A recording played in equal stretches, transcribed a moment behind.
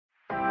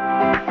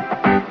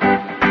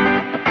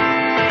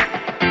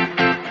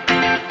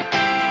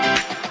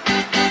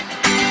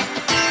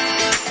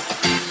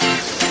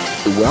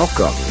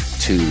welcome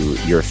to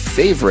your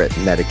favorite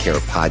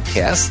Medicare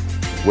podcast.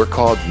 We're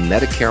called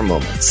Medicare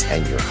Moments,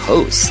 and your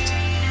host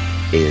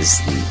is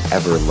the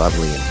ever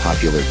lovely and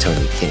popular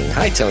Tony King.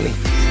 Hi, Tony.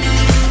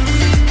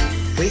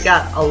 We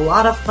got a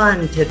lot of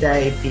fun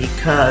today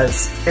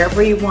because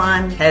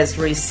everyone has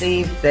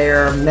received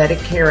their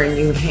Medicare and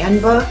You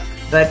handbook,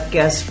 but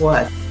guess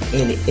what?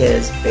 It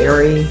is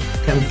very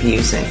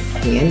confusing.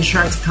 The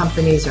insurance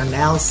companies are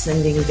now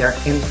sending their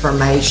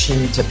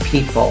information to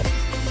people.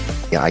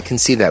 Yeah, I can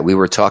see that. We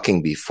were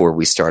talking before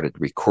we started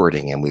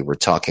recording, and we were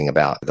talking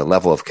about the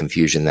level of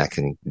confusion that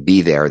can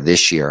be there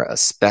this year,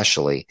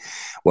 especially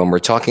when we're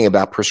talking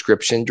about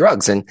prescription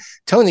drugs. And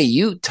Tony,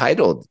 you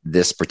titled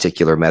this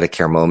particular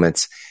Medicare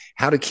Moments,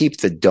 How to Keep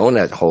the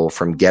Donut Hole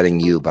from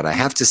Getting You. But I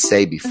have to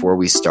say before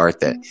we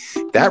start that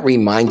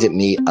reminded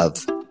me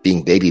of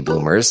being baby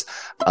boomers,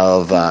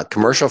 of a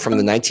commercial from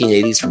the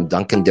 1980s from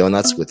Dunkin'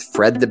 Donuts with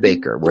Fred the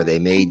Baker, where they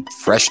made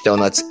fresh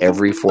donuts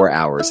every 4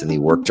 hours and he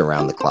worked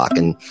around the clock.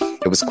 And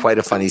it was quite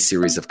a funny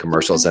series of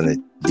commercials, and it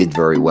did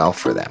very well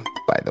for them,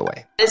 by the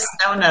way. This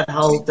donut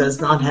hole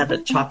does not have a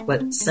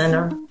chocolate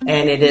center,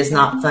 and it is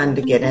not fun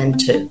to get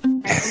into.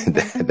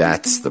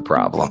 That's the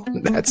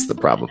problem. That's the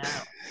problem.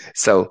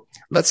 So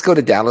let's go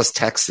to Dallas,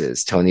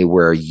 Texas, Tony,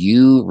 where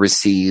you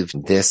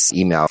received this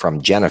email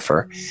from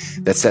Jennifer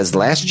that says,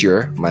 last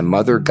year, my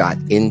mother got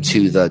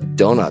into the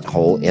donut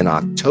hole in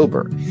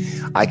October.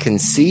 I can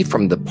see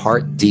from the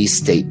Part D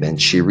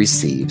statement she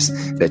receives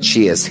that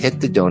she has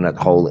hit the donut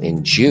hole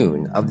in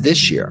June of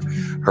this year.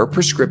 Her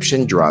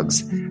prescription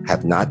drugs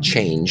have not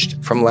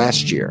changed from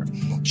last year.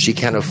 She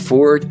can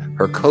afford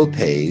her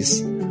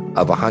copays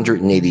of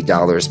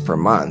 $180 per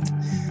month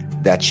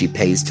that she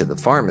pays to the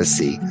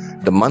pharmacy.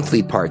 The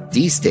monthly Part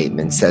D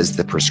statement says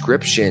the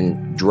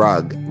prescription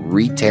drug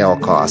retail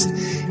cost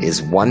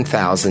is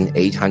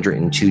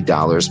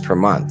 $1,802 per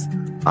month.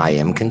 I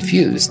am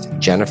confused.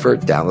 Jennifer,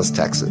 Dallas,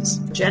 Texas.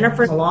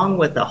 Jennifer, along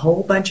with a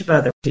whole bunch of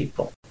other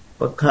people,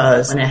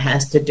 because when it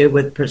has to do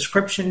with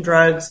prescription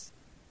drugs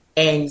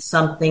and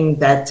something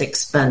that's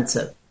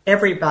expensive,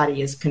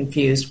 everybody is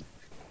confused.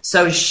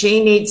 So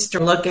she needs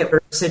to look at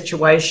her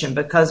situation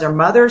because her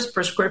mother's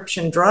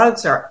prescription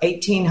drugs are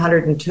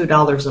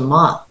 $1,802 a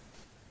month.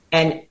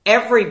 And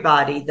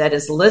everybody that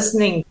is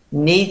listening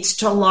needs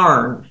to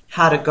learn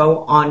how to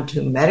go on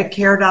to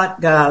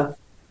Medicare.gov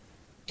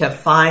to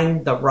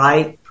find the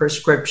right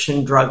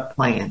prescription drug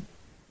plan.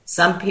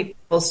 Some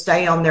people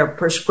stay on their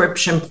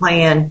prescription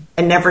plan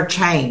and never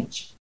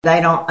change.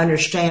 They don't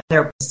understand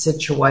their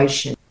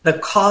situation. The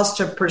cost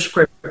of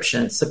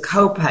prescriptions, the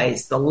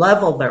copays, the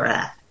level they're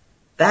at,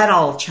 that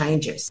all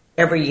changes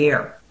every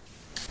year.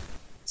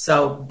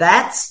 So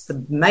that's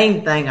the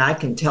main thing I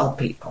can tell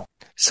people.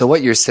 So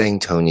what you're saying,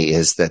 Tony,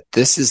 is that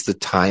this is the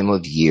time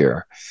of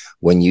year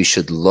when you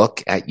should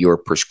look at your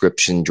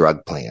prescription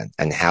drug plan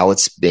and how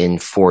it's been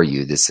for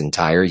you this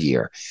entire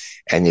year.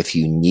 And if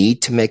you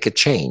need to make a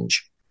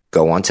change,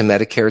 go on to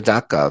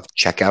Medicare.gov,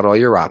 check out all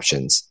your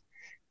options,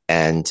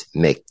 and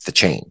make the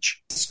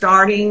change.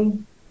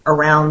 Starting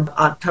around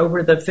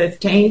October the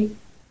 15th,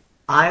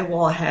 I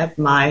will have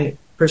my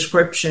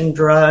prescription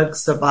drug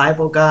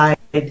survival guide.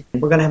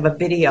 We're going to have a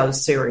video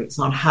series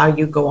on how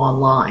you go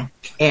online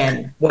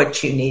and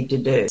what you need to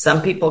do.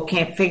 Some people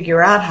can't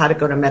figure out how to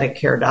go to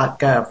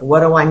Medicare.gov. What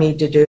do I need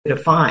to do to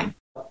find?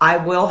 I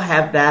will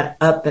have that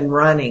up and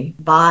running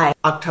by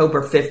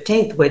October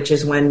 15th, which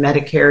is when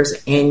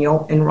Medicare's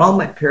annual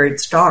enrollment period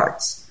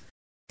starts.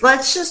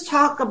 Let's just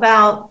talk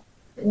about,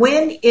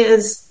 when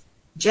is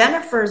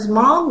Jennifer's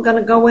mom going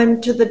to go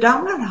into the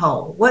donut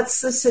hole? What's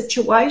the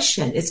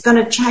situation? It's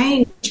going to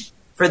change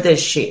for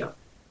this year.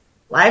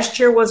 Last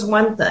year was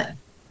one thing.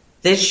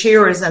 This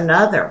year is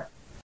another.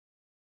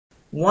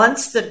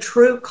 Once the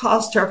true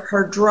cost of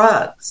her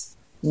drugs,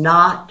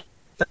 not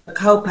the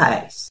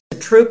copays, the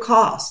true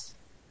cost.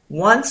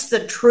 Once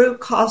the true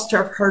cost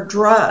of her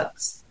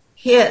drugs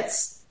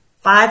hits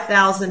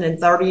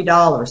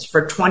 $5,030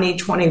 for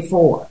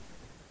 2024,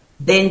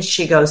 then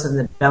she goes in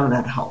the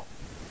donut hole.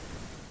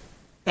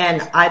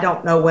 And I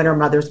don't know when her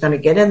mother's going to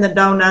get in the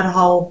donut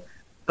hole,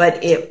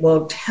 but it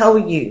will tell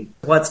you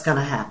what's going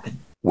to happen.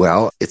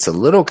 Well, it's a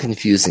little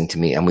confusing to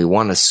me, and we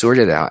want to sort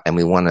it out, and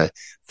we want to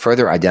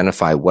further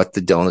identify what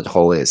the donut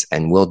hole is.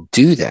 And we'll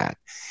do that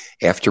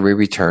after we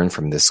return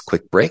from this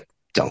quick break.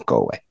 Don't go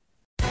away.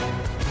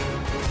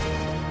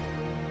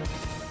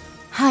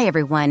 Hi,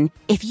 everyone.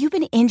 If you've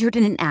been injured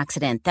in an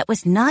accident that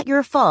was not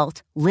your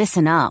fault,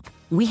 listen up.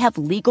 We have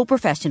legal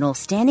professionals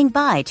standing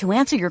by to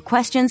answer your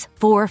questions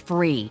for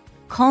free.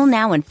 Call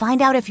now and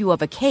find out if you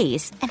have a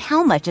case and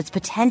how much it's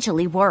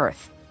potentially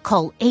worth.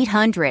 Call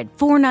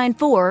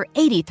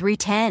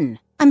 800-494-8310.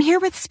 I'm here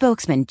with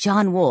spokesman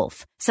John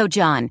Wolf. So,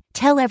 John,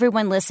 tell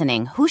everyone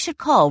listening who should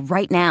call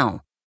right now.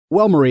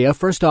 Well, Maria,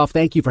 first off,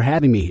 thank you for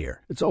having me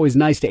here. It's always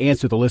nice to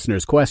answer the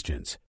listeners'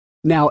 questions.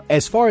 Now,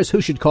 as far as who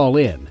should call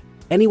in,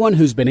 anyone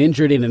who's been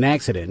injured in an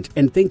accident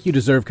and think you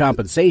deserve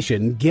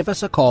compensation, give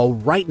us a call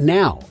right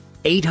now.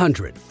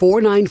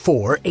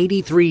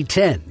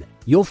 800-494-8310.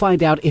 You'll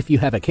find out if you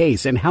have a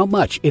case and how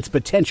much it's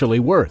potentially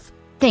worth.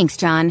 Thanks,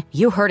 John.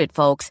 You heard it,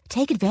 folks.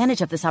 Take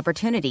advantage of this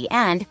opportunity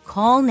and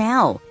call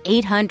now.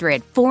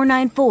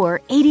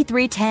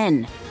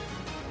 800-494-8310.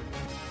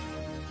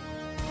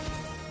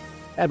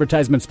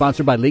 Advertisement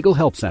sponsored by Legal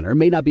Help Center.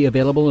 May not be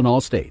available in all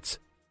states.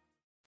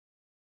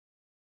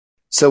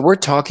 So we're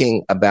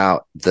talking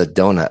about the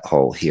donut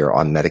hole here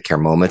on Medicare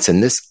Moments,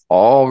 and this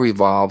all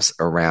revolves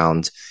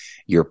around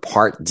your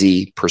Part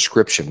D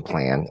prescription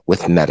plan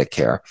with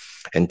Medicare.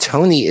 And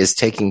Tony is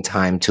taking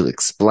time to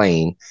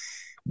explain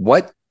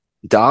what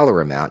dollar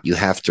amount you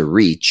have to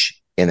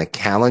reach in a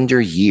calendar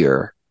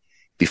year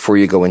before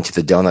you go into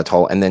the donut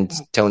hole. And then,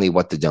 Tony,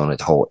 what the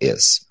donut hole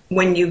is.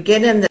 When you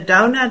get in the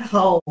donut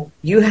hole,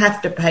 you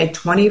have to pay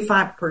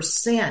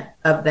 25%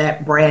 of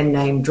that brand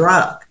name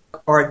drug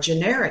or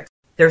generic.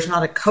 There's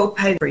not a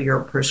copay for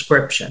your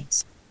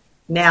prescriptions.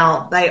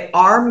 Now, they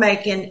are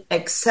making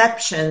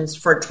exceptions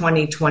for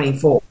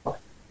 2024,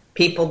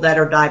 people that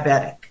are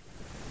diabetic.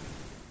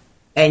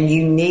 And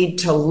you need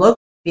to look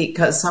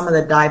because some of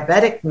the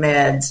diabetic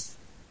meds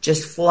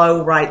just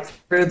flow right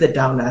through the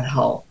donut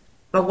hole.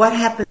 But what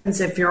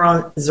happens if you're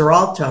on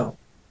Xarelto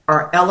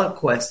or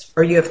Eliquis,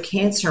 or you have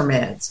cancer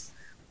meds,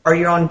 or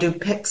you're on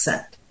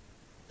Dupixent?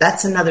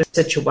 That's another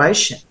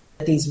situation.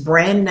 These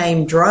brand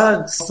name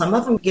drugs, some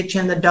of them get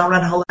you in the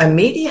donut hole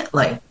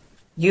immediately.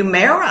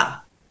 Humira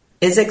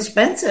is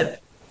expensive.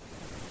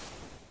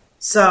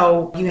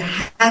 So you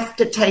have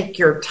to take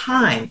your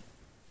time.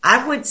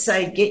 I would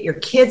say get your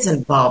kids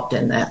involved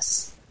in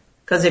this.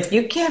 Because if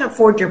you can't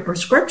afford your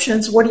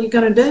prescriptions, what are you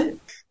going to do?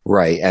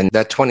 Right. And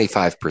that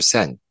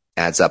 25%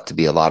 adds up to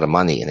be a lot of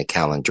money in a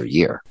calendar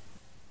year.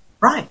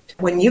 Right.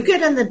 When you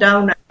get in the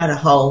donut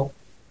hole,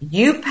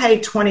 you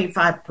pay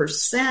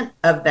 25%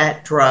 of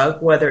that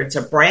drug, whether it's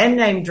a brand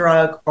name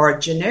drug or a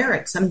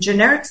generic. Some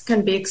generics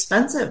can be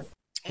expensive.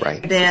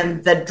 Right. And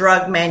then the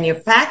drug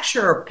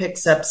manufacturer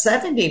picks up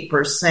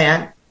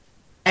 70%,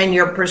 and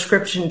your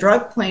prescription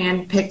drug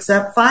plan picks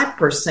up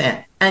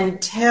 5%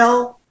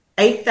 until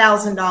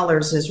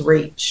 $8,000 is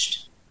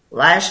reached.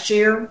 Last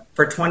year,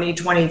 for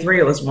 2023,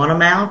 it was one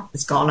amount.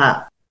 It's gone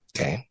up.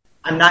 Okay.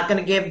 I'm not going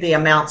to give the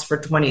amounts for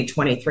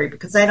 2023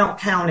 because they don't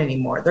count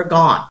anymore. They're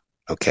gone.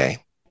 Okay.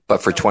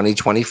 But for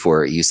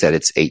 2024, you said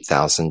it's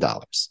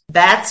 $8,000.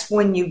 That's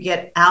when you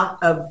get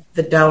out of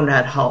the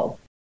donut hole.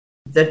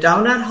 The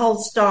donut hole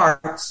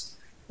starts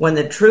when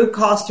the true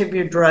cost of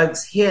your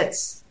drugs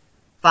hits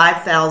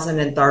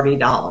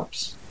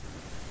 $5,030.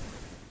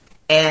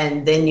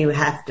 And then you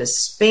have to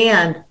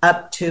spend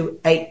up to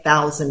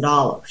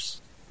 $8,000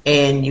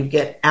 and you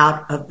get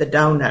out of the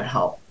donut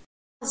hole.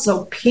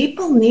 So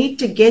people need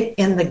to get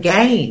in the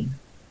game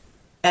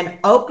and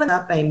open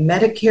up a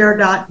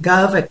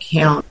Medicare.gov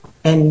account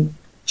and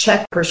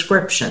check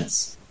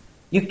prescriptions.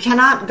 You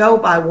cannot go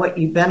by what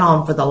you've been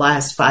on for the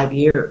last 5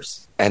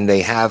 years. And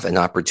they have an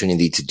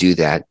opportunity to do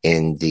that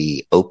in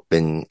the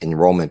open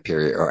enrollment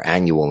period or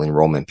annual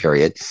enrollment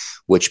period,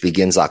 which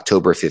begins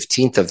October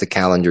 15th of the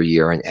calendar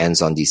year and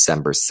ends on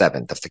December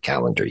 7th of the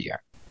calendar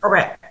year.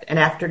 Correct. And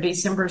after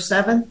December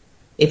 7th,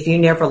 if you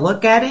never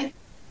look at it,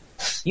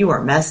 you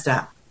are messed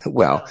up.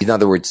 Well, in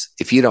other words,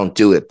 if you don't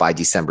do it by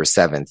December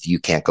 7th, you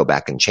can't go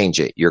back and change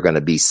it. You're going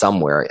to be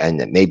somewhere,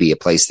 and it may be a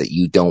place that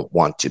you don't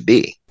want to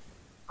be.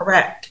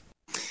 Correct.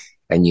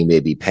 And you may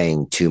be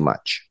paying too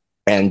much.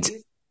 And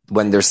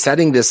when they're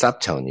setting this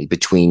up, Tony,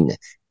 between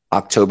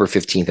October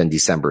 15th and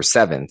December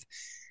 7th,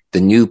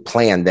 the new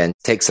plan then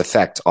takes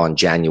effect on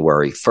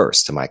January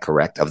 1st, am I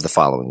correct, of the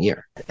following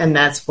year? And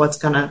that's what's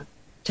going to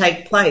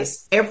take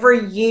place.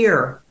 Every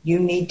year, you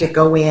need to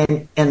go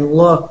in and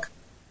look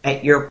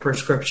at your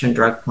prescription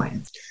drug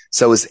plans.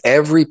 So is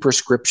every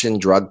prescription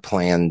drug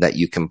plan that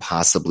you can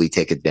possibly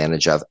take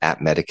advantage of at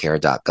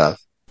Medicare.gov?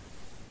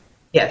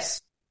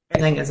 Yes.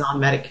 Everything is on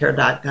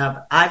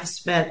Medicare.gov. I've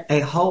spent a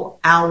whole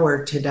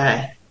hour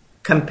today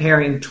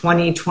comparing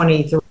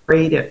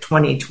 2023 to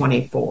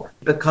 2024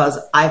 because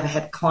I've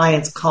had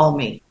clients call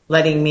me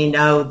letting me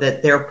know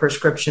that their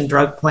prescription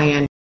drug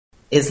plan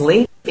is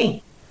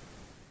leaving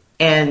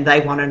and they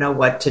want to know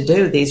what to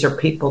do. These are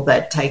people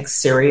that take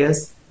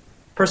serious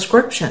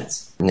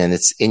prescriptions. And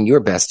it's in your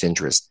best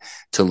interest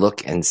to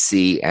look and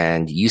see.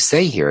 And you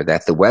say here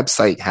that the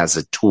website has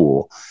a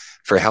tool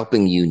for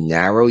helping you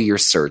narrow your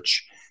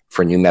search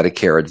for new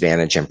Medicare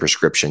Advantage and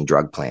prescription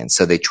drug plans.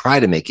 So they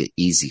try to make it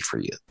easy for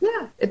you.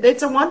 Yeah,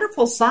 it's a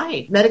wonderful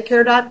site,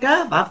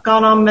 Medicare.gov. I've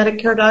gone on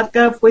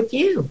Medicare.gov with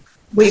you.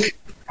 We've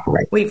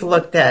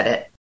looked at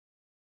it.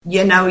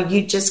 You know,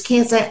 you just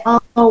can't say,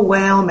 oh,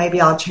 well,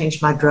 maybe I'll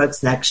change my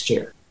drugs next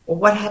year. Well,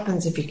 what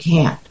happens if you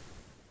can't?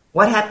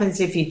 What happens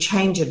if you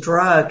change a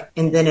drug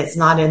and then it's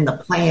not in the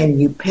plan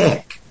you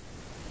pick?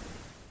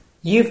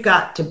 You've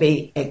got to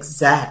be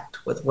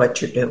exact with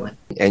what you're doing.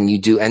 And you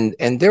do.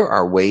 And there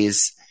are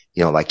ways,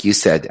 you know, like you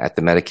said, at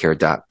the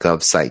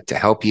Medicare.gov site to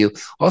help you.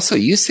 Also,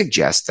 you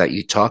suggest that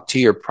you talk to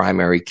your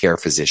primary care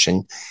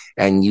physician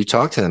and you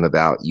talk to them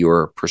about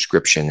your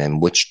prescription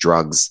and which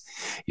drugs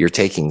you're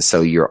taking.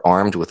 So you're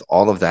armed with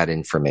all of that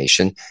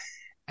information.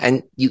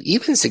 And you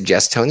even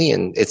suggest, Tony,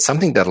 and it's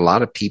something that a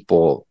lot of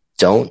people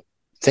don't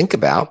think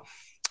about,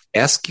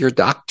 ask your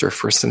doctor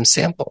for some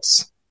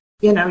samples.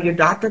 You know, your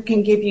doctor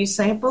can give you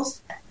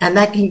samples, and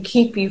that can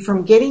keep you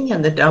from getting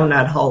in the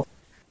donut hole.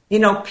 You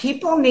know,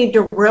 people need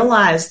to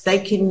realize they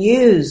can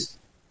use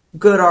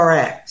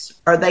GoodRx,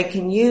 or they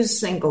can use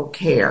Single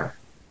Care,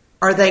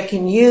 or they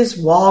can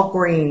use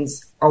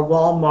Walgreens or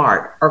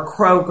Walmart or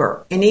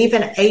Kroger, and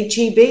even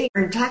HEB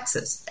in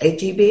Texas.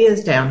 HEB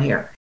is down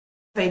here.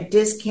 A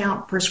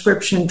discount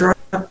prescription drug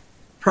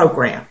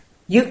program.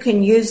 You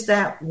can use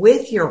that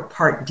with your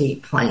Part D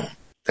plan.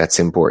 That's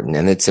important.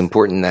 And it's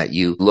important that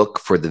you look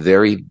for the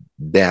very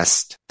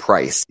best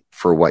price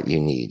for what you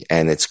need.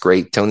 And it's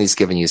great. Tony's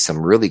given you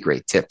some really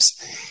great tips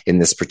in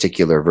this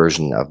particular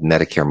version of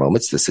Medicare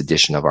Moments, this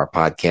edition of our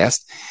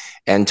podcast.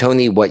 And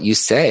Tony, what you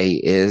say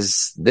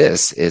is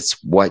this: it's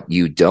what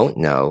you don't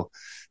know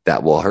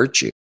that will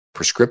hurt you.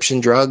 Prescription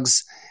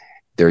drugs,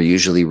 they're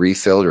usually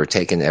refilled or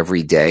taken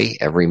every day,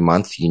 every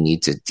month. You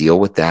need to deal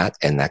with that,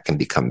 and that can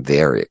become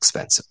very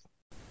expensive.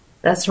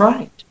 That's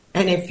right.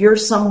 And if you're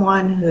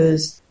someone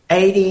who's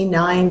 80,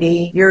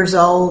 90 years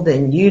old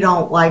and you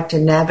don't like to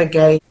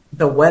navigate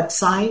the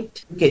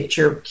website, get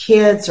your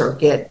kids or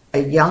get a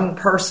young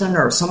person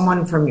or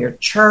someone from your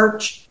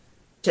church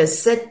to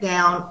sit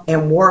down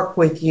and work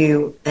with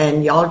you,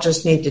 and y'all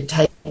just need to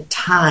take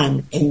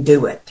time and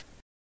do it.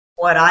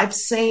 What I've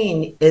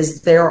seen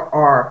is there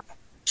are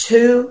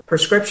 2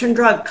 prescription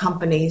drug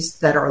companies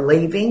that are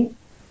leaving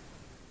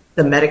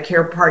the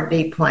Medicare Part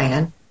D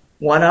plan.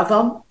 One of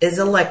them is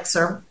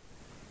Elixir,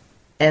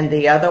 and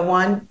the other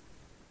one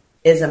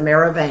is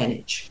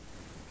AmeriVantage.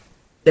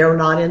 They're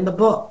not in the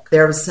book.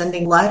 They're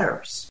sending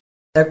letters.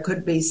 There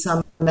could be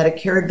some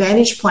Medicare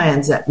Advantage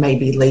plans that may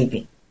be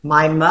leaving.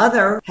 My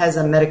mother has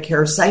a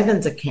Medicare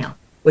savings account,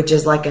 which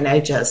is like an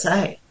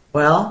HSA.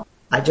 Well,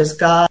 I just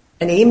got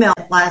an email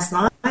last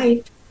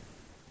night,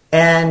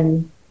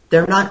 and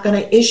they're not going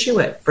to issue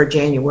it for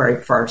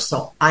January 1st,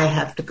 so I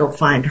have to go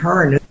find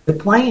her a new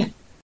plan.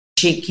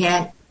 She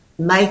can't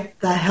make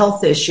the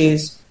health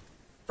issues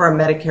for a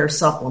Medicare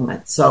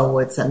supplement, so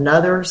it's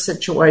another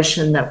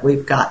situation that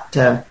we've got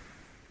to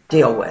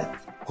deal with.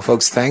 Well,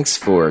 folks, thanks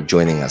for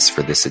joining us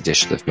for this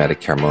edition of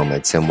Medicare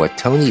Moments. And what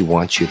Tony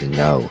wants you to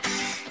know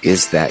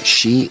is that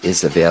she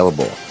is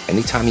available.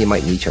 Anytime you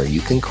might need her,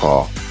 you can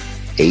call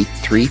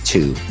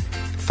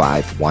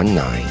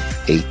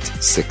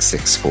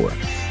 832-519-8664.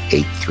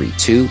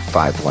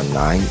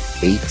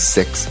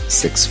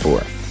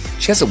 832-519-8664.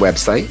 She has a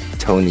website,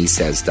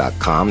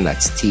 tonysays.com.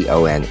 That's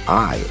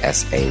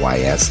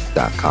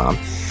TONISAYS.com.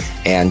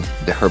 And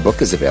her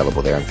book is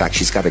available there. In fact,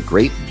 she's got a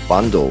great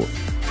bundle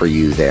for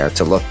you there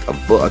to look of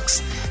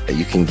books that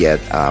you can get.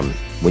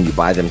 When you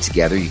buy them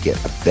together, you get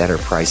a better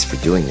price for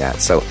doing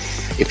that. So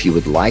if you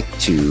would like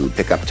to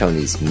pick up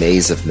Tony's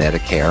Maze of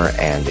Medicare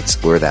and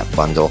explore that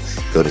bundle,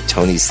 go to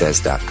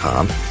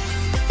tonysays.com.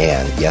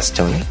 And yes,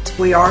 Tony?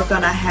 We are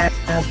going to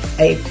have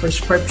a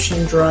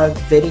prescription drug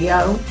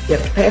video. You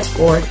have to pay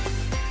for it,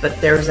 but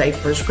there's a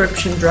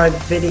prescription drug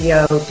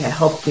video to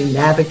help you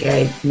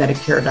navigate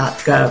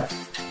Medicare.gov.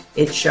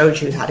 It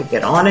shows you how to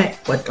get on it,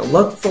 what to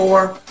look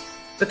for,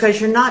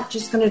 because you're not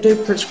just going to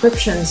do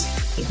prescriptions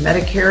at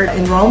Medicare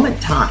enrollment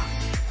time.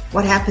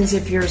 What happens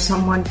if you're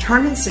someone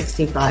turning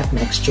 65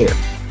 next year?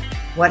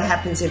 What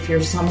happens if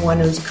you're someone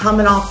who's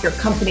coming off your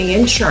company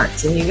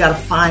insurance and you got to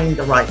find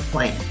the right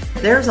plan?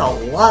 There's a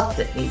lot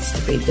that needs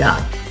to be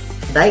done.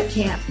 They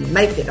can't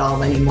make it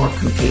all any more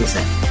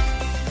confusing.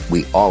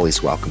 We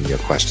always welcome your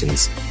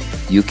questions.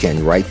 You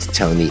can write to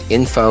Tony,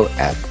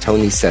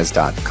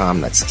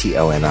 info@tonysays.com. That's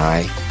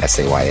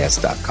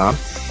TONISAYS.com.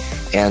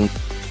 And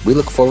we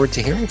look forward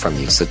to hearing from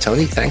you. So,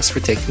 Tony, thanks for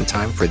taking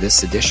time for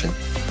this edition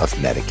of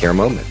Medicare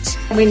Moments.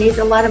 We need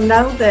to let them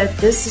know that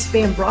this is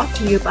being brought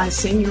to you by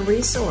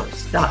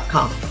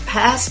SeniorResource.com.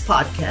 Past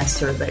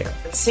podcasts are there.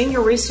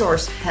 Senior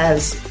Resource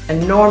has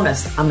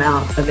enormous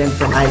amount of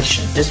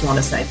information. Just want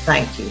to say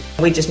thank you.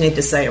 We just need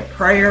to say a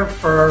prayer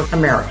for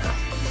America.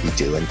 We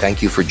do. And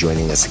thank you for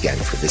joining us again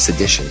for this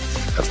edition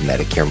of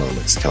Medicare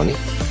Moments. Tony?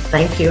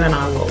 Thank you, and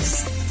I will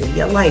see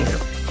you later.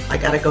 I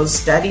got to go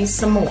study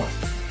some more.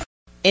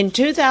 In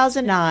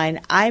 2009,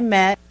 I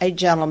met a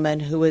gentleman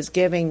who was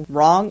giving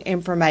wrong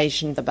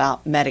information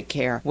about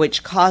Medicare,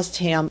 which cost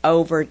him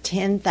over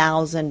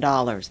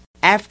 $10,000.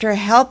 After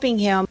helping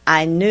him,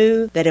 I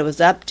knew that it was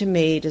up to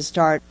me to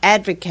start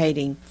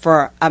advocating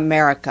for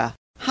America.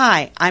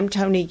 Hi, I'm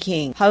Tony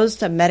King,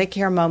 host of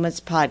Medicare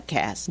Moments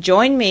podcast.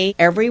 Join me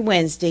every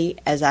Wednesday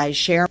as I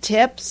share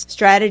tips,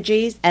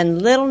 strategies,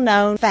 and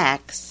little-known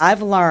facts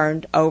I've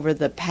learned over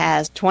the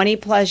past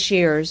 20-plus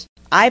years.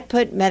 I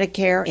put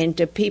Medicare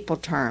into people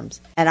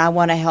terms, and I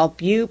want to help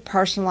you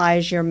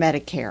personalize your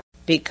Medicare,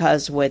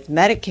 because with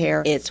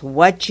Medicare, it's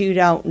what you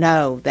don't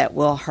know that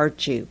will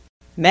hurt you.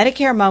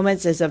 Medicare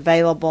Moments is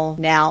available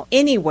now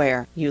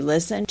anywhere you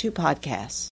listen to podcasts.